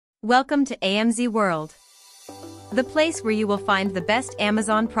Welcome to AMZ World, the place where you will find the best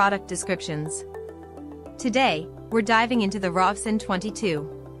Amazon product descriptions. Today, we're diving into the ROVSUN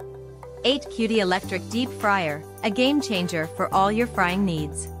 22.8QT electric deep fryer, a game changer for all your frying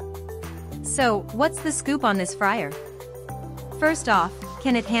needs. So, what's the scoop on this fryer? First off,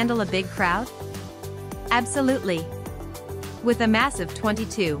 can it handle a big crowd? Absolutely. With a massive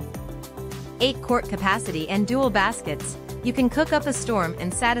 22.8 quart capacity and dual baskets, you can cook up a storm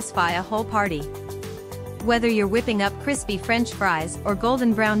and satisfy a whole party. Whether you're whipping up crispy French fries or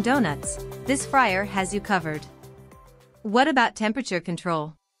golden brown donuts, this fryer has you covered. What about temperature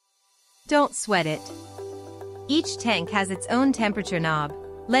control? Don't sweat it. Each tank has its own temperature knob,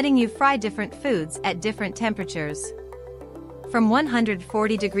 letting you fry different foods at different temperatures. From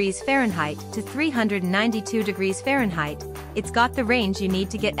 140 degrees Fahrenheit to 392 degrees Fahrenheit, it's got the range you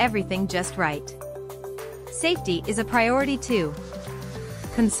need to get everything just right. Safety is a priority too.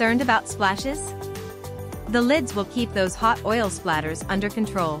 Concerned about splashes? The lids will keep those hot oil splatters under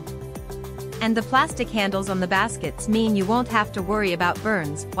control. And the plastic handles on the baskets mean you won't have to worry about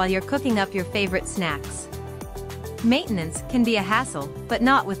burns while you're cooking up your favorite snacks. Maintenance can be a hassle, but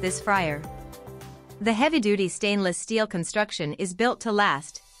not with this fryer. The heavy-duty stainless steel construction is built to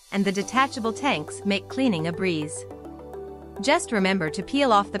last, and the detachable tanks make cleaning a breeze. Just remember to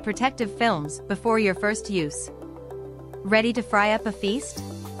peel off the protective films before your first use. Ready to fry up a feast?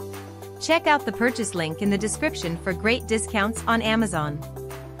 Check out the purchase link in the description for great discounts on Amazon.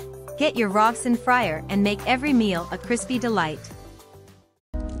 Get your ROVSUN fryer and make every meal a crispy delight.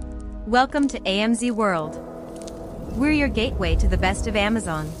 Welcome to AMZ World. We're your gateway to the best of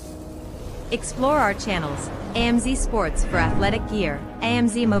Amazon. Explore our channels: AMZ Sports for athletic gear,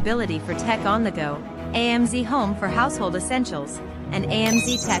 AMZ Mobility for tech on the go, AMZ Home for household essentials, and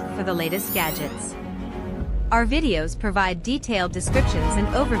AMZ Tech for the latest gadgets. Our videos provide detailed descriptions and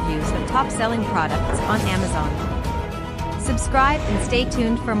overviews of top-selling products on Amazon. Subscribe and stay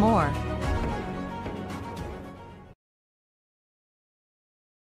tuned for more.